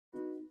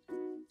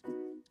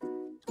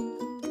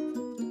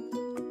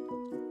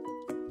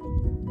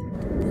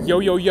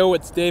Yo,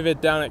 it's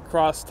David down at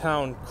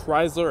Crosstown,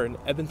 Chrysler in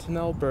Edmonton,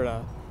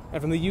 Alberta.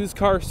 And from the used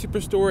car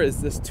superstore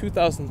is this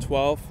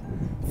 2012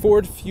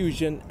 Ford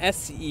Fusion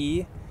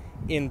SE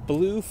in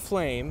blue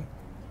flame,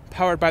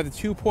 powered by the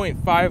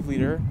 2.5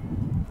 liter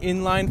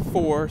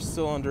inline-4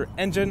 cylinder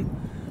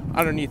engine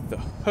underneath the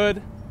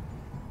hood.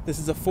 This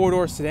is a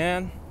 4-door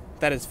sedan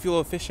that is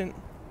fuel efficient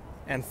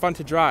and fun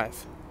to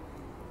drive.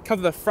 Come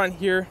to the front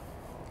here.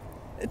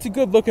 It's a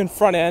good looking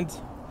front end.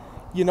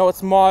 You know,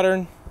 it's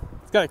modern.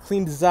 It's got a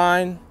clean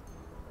design.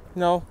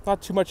 You know,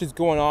 not too much is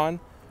going on,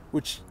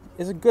 which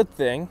is a good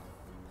thing.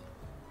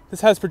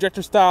 This has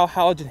projector style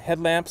halogen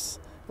headlamps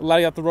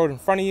lighting up the road in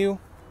front of you.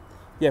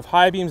 You have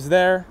high beams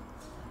there.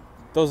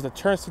 Those are the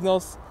turn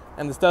signals.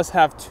 And this does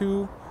have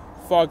 2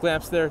 fog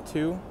lamps there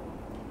too.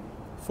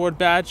 Ford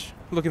badge,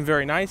 looking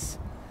very nice.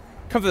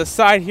 Come to the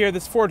side here.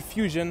 This Ford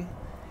Fusion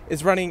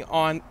is running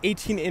on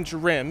 18-inch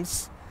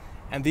rims,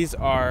 and these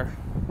are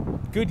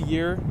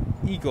Goodyear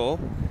Eagle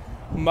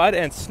mud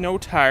and snow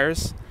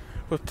tires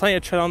with plenty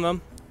of tread on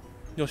them.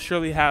 You'll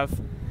surely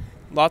have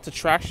lots of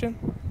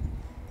traction.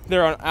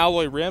 They're on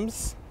alloy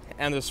rims,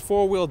 and there's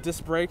 4-wheel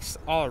disc brakes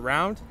all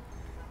around.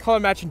 Color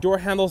matching door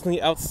handles on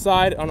the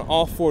outside on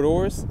all 4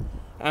 doors,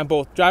 and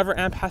both driver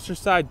and passenger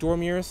side door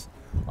mirrors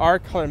are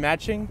color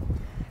matching,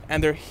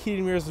 and they're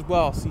heated mirrors as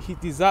well. So you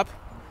heat these up,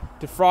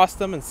 defrost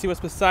them, and see what's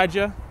beside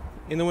you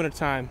in the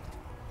wintertime.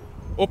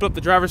 Open up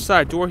the driver's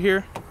side door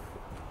here.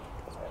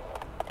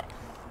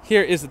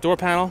 Here is the door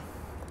panel.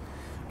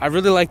 I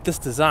really like this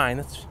design.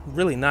 It's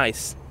really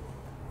nice.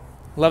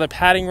 Leather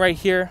padding right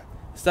here.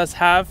 This does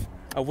have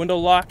a window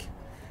lock.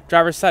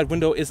 Driver's side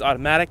window is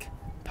automatic.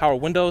 Power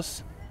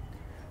windows,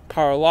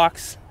 power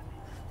locks,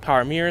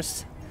 power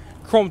mirrors.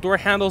 Chrome door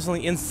handles on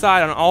the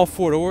inside on all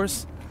 4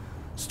 doors.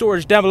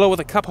 Storage down below with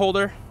a cup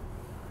holder.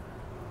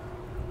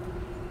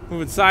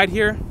 Move inside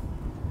here.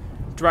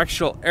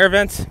 Directional air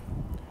vent,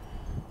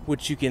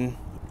 which you can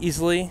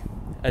easily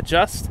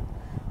adjust.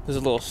 There's a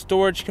little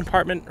storage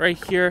compartment right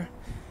here.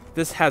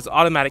 This has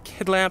automatic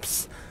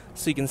headlamps,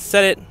 so you can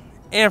set it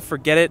and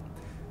forget it.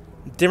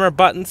 Dimmer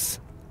buttons.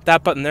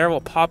 That button there will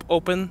pop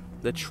open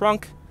the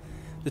trunk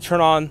to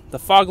turn on the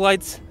fog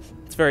lights.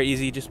 It's very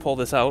easy. You just pull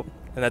this out,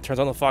 and that turns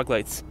on the fog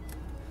lights.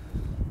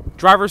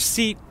 Driver's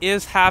seat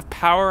is half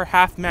power,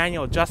 half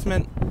manual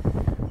adjustment.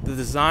 The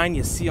design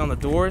you see on the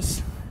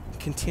doors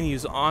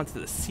continues on to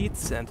the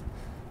seats, and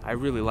I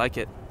really like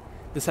it.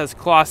 This has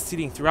cloth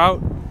seating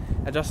throughout,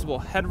 adjustable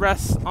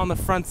headrests on the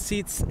front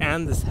seats,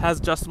 and this has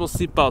adjustable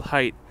seatbelt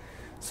height.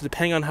 So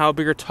depending on how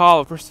big or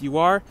tall a person you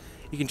are,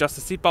 you can adjust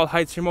the seatbelt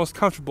height so you're most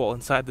comfortable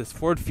inside this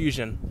Ford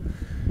Fusion.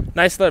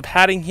 Nice leather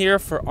padding here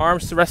for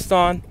arms to rest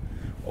on.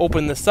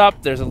 Open this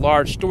up, there's a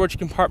large storage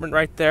compartment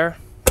right there.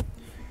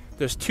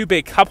 There's 2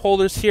 big cup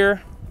holders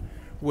here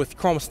with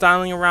chrome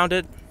styling around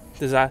it.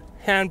 There's a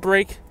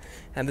handbrake,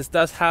 and this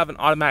does have an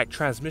automatic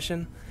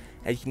transmission,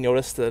 and you can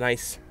notice the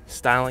nice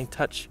styling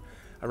touch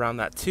around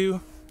that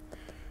too.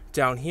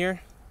 Down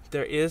here,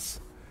 there is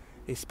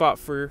a spot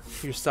for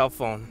your cell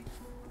phone.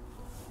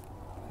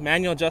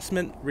 Manual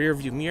adjustment rear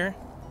view mirror,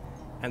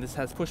 and this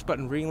has push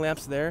button reading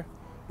lamps there,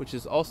 which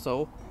is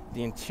also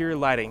the interior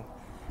lighting,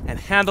 and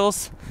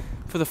handles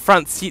for the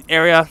front seat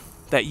area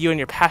that you and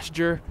your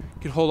passenger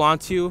can hold on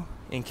to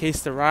in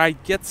case the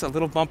ride gets a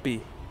little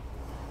bumpy.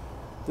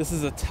 This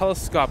is a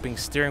telescoping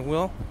steering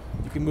wheel.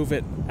 You can move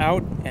it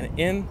out and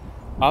in,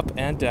 up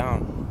and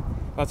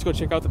down. Let's go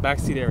check out the back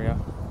seat area.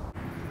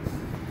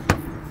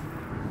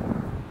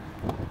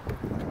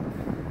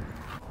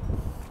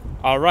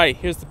 Alright,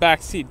 here's the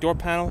back seat door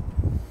panel.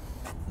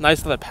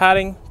 Nice leather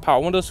padding,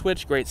 power window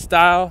switch, great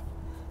style,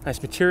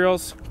 nice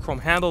materials,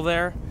 chrome handle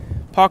there.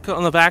 Pocket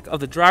on the back of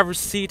the driver's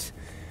seat.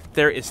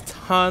 There is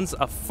tons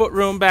of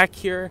footroom back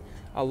here,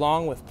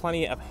 along with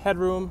plenty of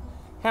headroom.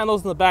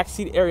 Handles in the back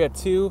seat area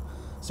too,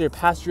 so your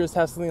passengers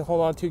have something to hold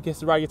on to in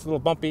case the ride gets a little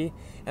bumpy.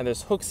 And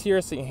there's hooks here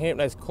so you can hang up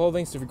nice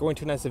clothing, so if you're going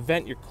to a nice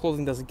event, your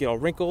clothing doesn't get all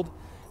wrinkled.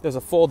 There's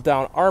a fold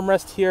down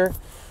armrest here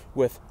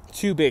with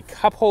 2 big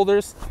cup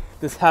holders.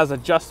 This has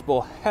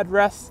adjustable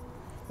headrests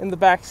in the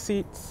back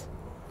seats,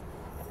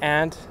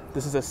 and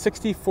this is a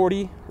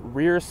 60/40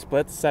 rear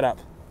split setup.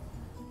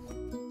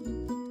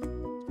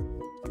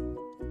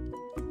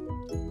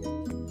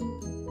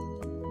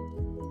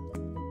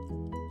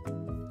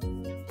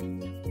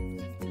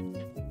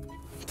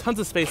 Tons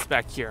of space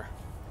back here.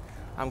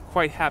 I'm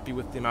quite happy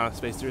with the amount of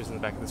space there is in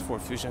the back of this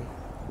Ford Fusion.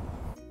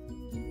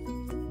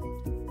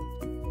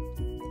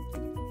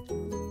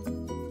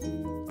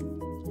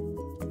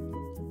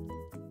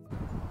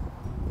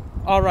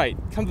 Alright,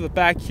 come to the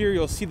back here,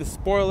 you'll see the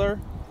spoiler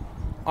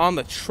on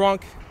the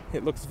trunk.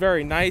 It looks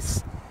very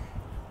nice.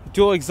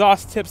 Dual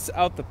exhaust tips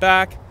out the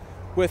back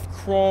with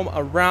chrome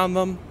around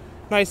them.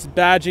 Nice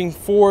badging,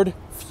 Ford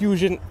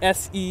Fusion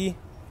SE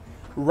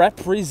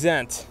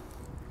represent.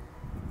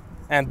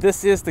 And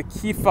this is the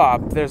key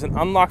fob. There's an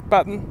unlock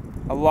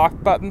button, a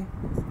lock button,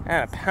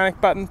 and a panic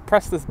button.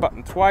 Press this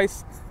button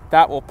twice.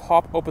 That will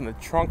pop open the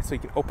trunk so you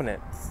can open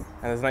it.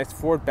 And there's a nice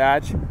Ford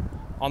badge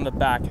on the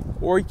back,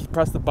 or you can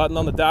press the button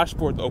on the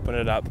dashboard to open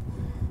it up.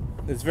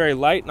 It's very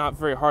light, not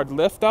very hard to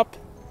lift up.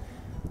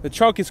 The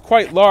trunk is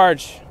quite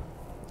large.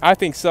 I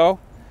think so.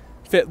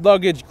 Fit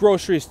luggage,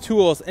 groceries,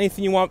 tools,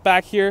 anything you want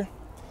back here,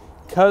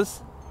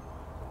 because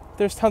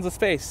there's tons of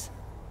space.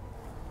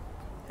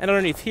 And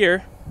underneath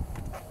here,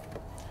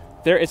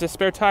 there is a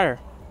spare tire.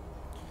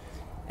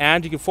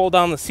 And you can fold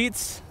down the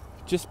seats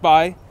just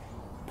by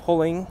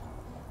pulling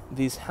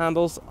these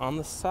handles on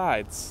the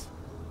sides.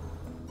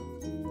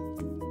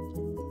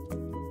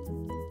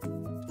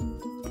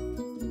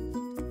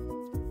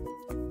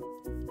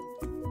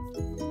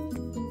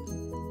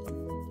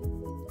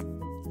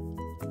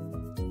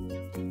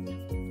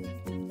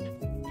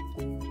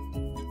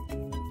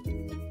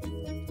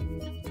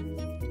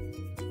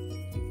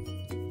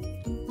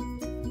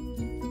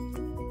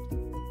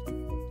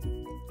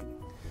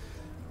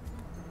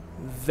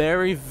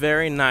 Very,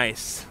 very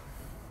nice.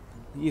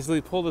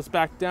 Easily pull this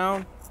back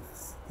down,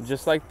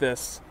 just like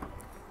this.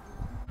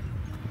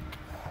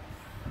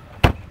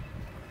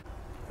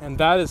 And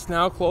that is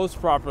now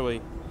closed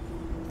properly.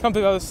 Come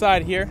to the other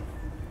side here.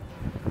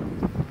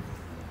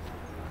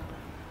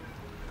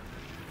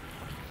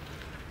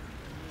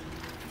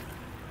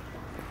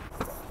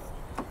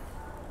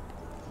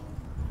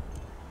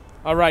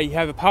 All right, you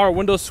have a power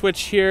window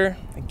switch here.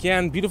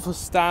 Again, beautiful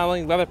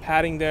styling, leather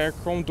padding there,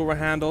 chrome door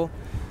handle.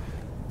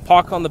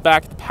 Pocket on the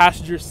back of the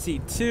passenger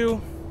seat too.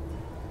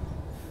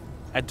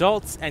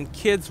 Adults and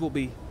kids will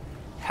be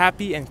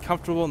happy and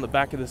comfortable in the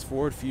back of this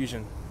Ford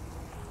Fusion.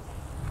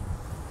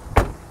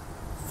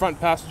 Front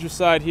passenger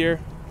side here.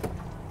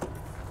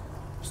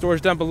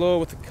 Storage down below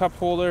with a cup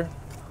holder.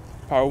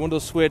 Power window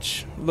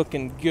switch,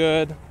 looking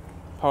good.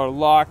 Power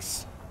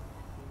locks.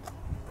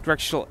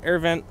 Directional air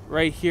vent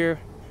right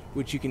here,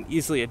 which you can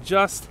easily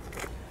adjust.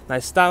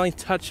 Nice styling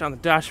touch on the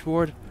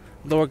dashboard.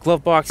 Lower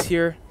glove box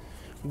here.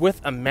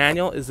 With a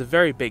manual is a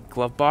very big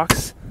glove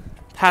box.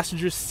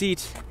 Passenger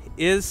seat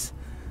is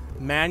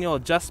manual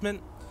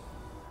adjustment.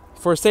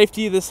 For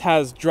safety, this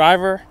has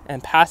driver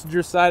and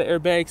passenger side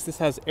airbags. This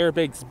has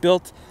airbags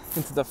built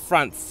into the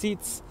front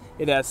seats.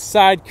 It has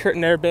side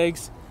curtain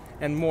airbags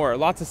and more.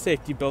 Lots of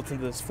safety built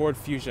into this Ford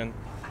Fusion.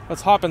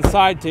 Let's hop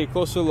inside, take a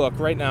closer look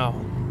right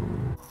now.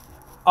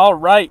 All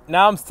right,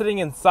 now I'm sitting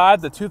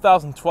inside the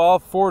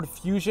 2012 Ford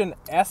Fusion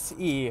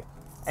SE.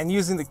 And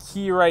using the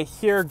key right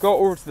here, go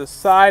over to the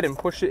side and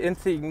push it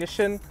into the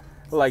ignition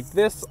like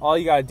this. All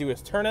you gotta do is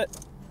turn it.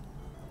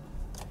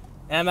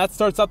 And that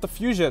starts out the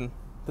Fusion.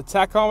 The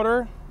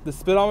tachometer, the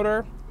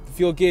speedometer, the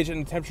fuel gauge,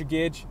 and the temperature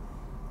gauge,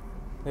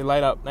 they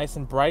light up nice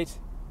and bright.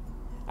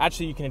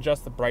 Actually, you can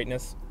adjust the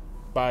brightness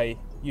by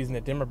using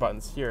the dimmer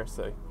buttons here,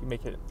 so you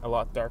make it a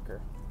lot darker.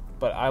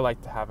 But I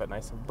like to have it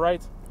nice and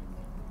bright.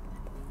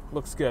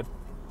 Looks good.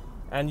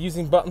 And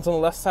using buttons on the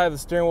left side of the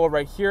steering wheel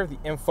right here, the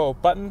info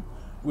button,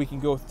 we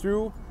can go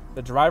through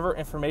the driver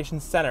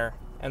information center.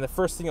 And the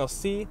first thing you'll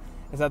see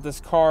is that this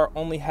car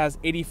only has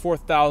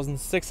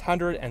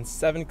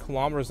 84,607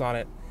 kilometers on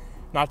it.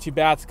 Not too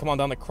bad to come on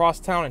down to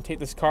Crosstown and take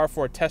this car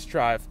for a test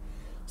drive.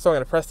 So I'm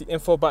gonna press the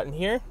info button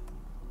here.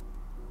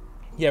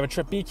 You have a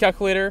trip B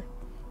calculator.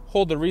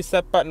 Hold the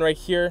reset button right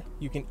here.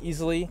 You can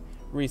easily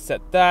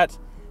reset that.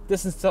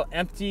 This is still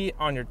empty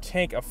on your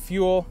tank of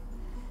fuel.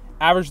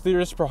 Average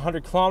liters per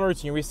 100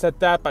 kilometers. You can reset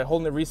that by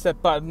holding the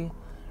reset button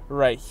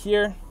right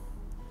here.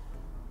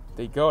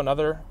 There you go,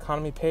 another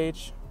economy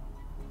page.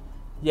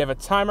 You have a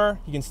timer.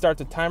 You can start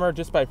the timer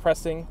just by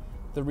pressing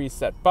the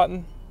reset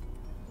button.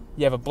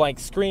 You have a blank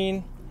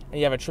screen, and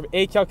you have a trip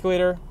A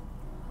calculator.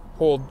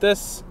 Hold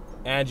this,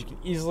 and you can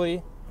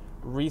easily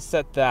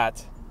reset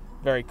that.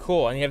 Very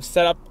cool. And you have a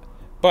setup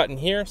button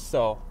here,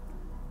 so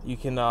you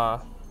can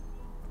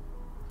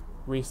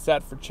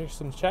reset for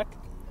system check.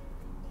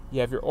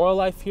 You have your oil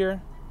life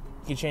here.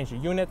 You can change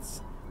your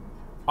units,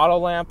 auto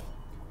lamp,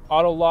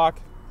 auto lock,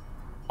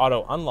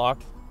 auto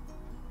unlock.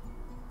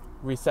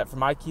 Reset for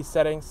my key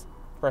settings.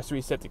 Press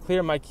reset to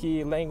clear my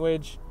key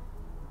language.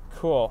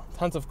 Cool.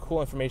 Tons of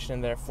cool information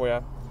in there for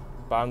you.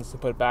 But I'm just going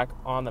to put it back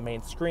on the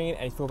main screen.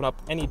 And if you open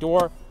up any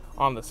door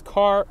on this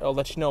car, it'll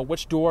let you know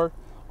which door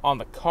on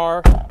the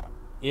car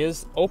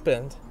is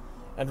opened.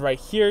 And right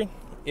here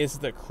is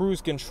the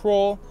cruise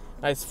control.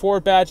 Nice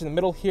Ford badge in the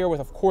middle here with,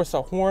 of course,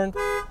 a horn.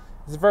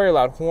 It's a very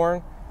loud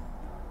horn.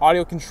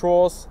 Audio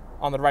controls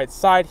on the right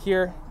side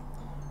here.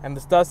 And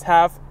this does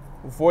have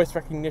voice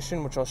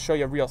recognition, which I'll show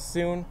you real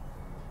soon.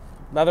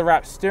 Leather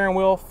wrapped steering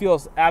wheel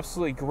feels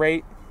absolutely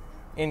great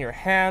in your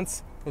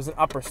hands. There's an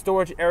upper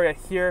storage area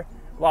here.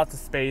 Lots of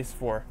space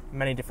for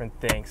many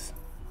different things.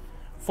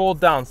 Fold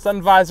down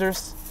sun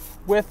visors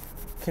with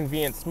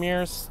convenience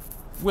mirrors,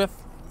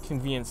 with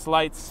convenience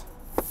lights,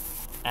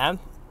 and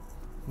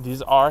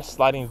these are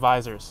sliding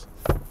visors.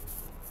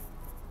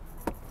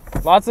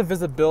 Lots of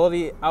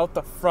visibility out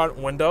the front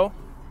window.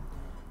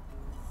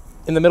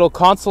 In the middle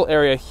console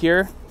area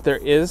here, there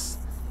is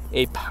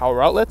a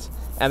power outlet,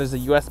 and there's a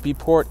USB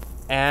port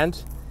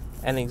and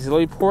an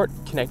auxiliary port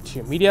connected to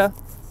your media,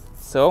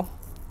 so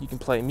you can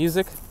play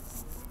music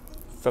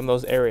from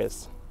those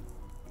areas.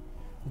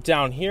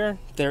 Down here,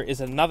 there is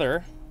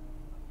another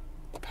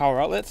power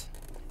outlet.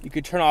 You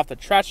could turn off the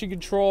traction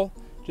control,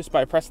 just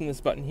by pressing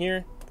this button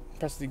here.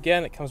 Press it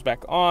again, it comes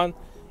back on.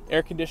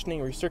 Air conditioning,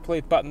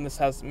 recirculate button. This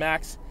has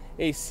max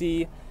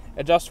AC.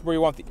 Adjust where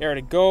you want the air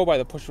to go by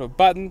the push of a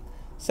button.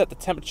 Set the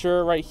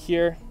temperature right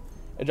here.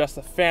 Adjust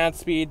the fan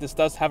speed. This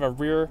does have a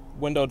rear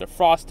window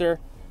defroster.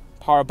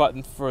 Power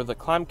button for the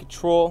climate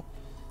control.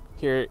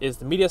 Here is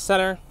the media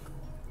center.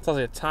 It tells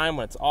you the time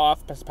when it's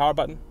off. Press the power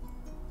button.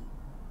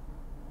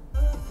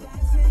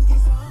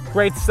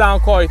 Great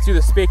sound quality through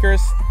the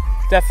speakers.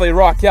 Definitely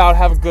rock out,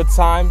 have a good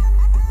time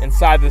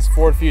inside this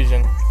Ford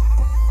Fusion.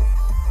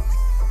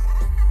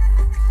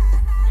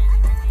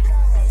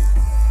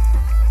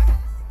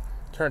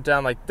 Turn it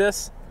down like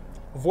this.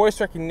 Voice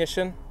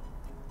recognition.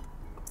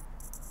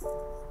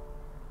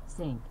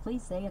 Sync,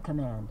 please say a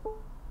command.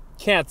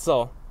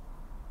 Cancel.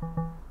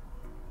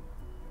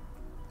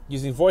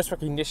 Using voice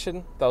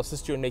recognition, that will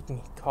assist you in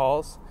making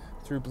calls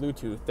through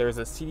Bluetooth. There's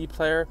a CD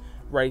player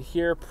right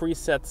here,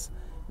 presets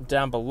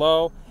down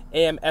below,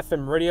 AM,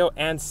 FM radio,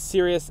 and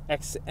Sirius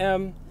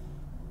XM.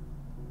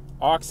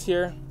 Aux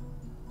here.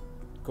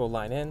 Go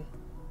line in.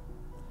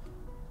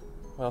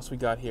 What else we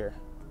got here?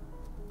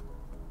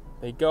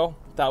 There you go.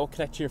 That will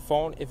connect to your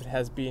phone if it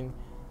has been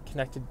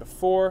connected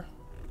before.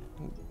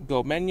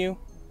 Go menu.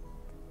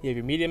 You have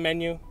your media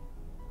menu.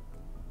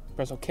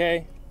 Press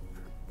OK.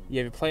 You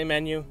have your play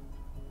menu.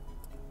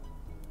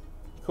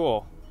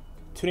 Cool.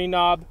 Tuning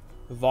knob,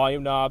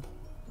 volume knob.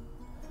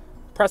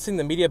 Pressing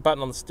the media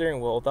button on the steering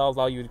wheel, that'll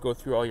allow you to go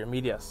through all your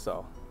media.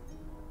 So,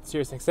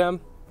 Sirius XM.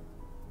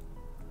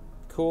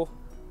 Cool.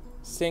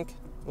 Sync,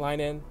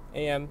 line in,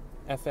 AM,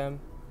 FM.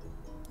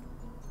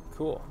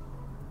 Cool.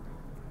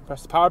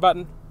 Press the power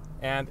button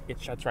and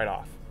it shuts right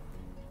off.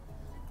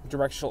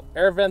 Directional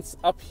air vents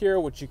up here,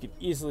 which you can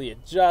easily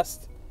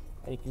adjust,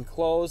 and you can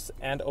close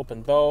and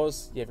open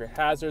those. You have your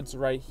hazards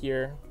right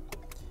here.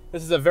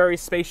 This is a very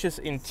spacious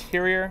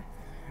interior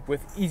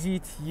with easy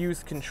to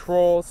use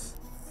controls.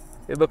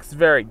 It looks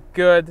very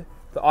good.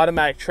 The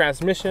automatic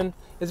transmission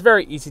is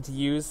very easy to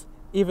use.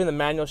 Even the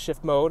manual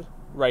shift mode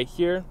right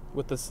here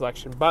with the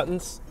selection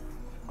buttons.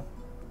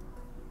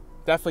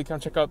 Definitely come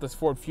check out this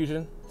Ford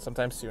Fusion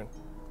sometime soon.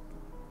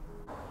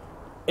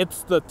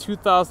 It's the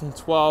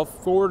 2012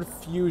 Ford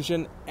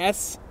Fusion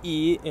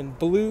SE in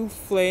blue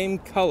flame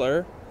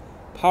color,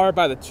 powered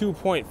by the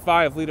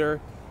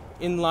 2.5-liter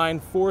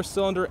inline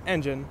 4-cylinder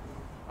engine.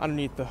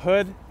 Underneath the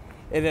hood,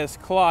 it has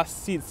cloth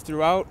seats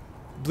throughout,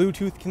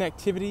 Bluetooth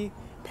connectivity,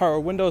 power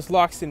windows,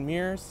 locks and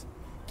mirrors,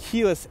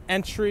 keyless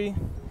entry,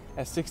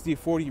 a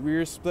 60/40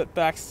 rear split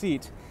back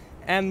seat,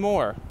 and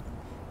more.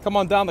 Come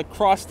on down to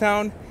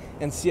Crosstown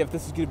and see if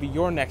this is going to be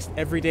your next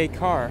everyday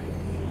car.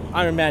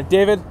 I'm your man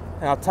David,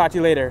 and I'll talk to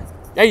you later.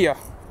 Yeah.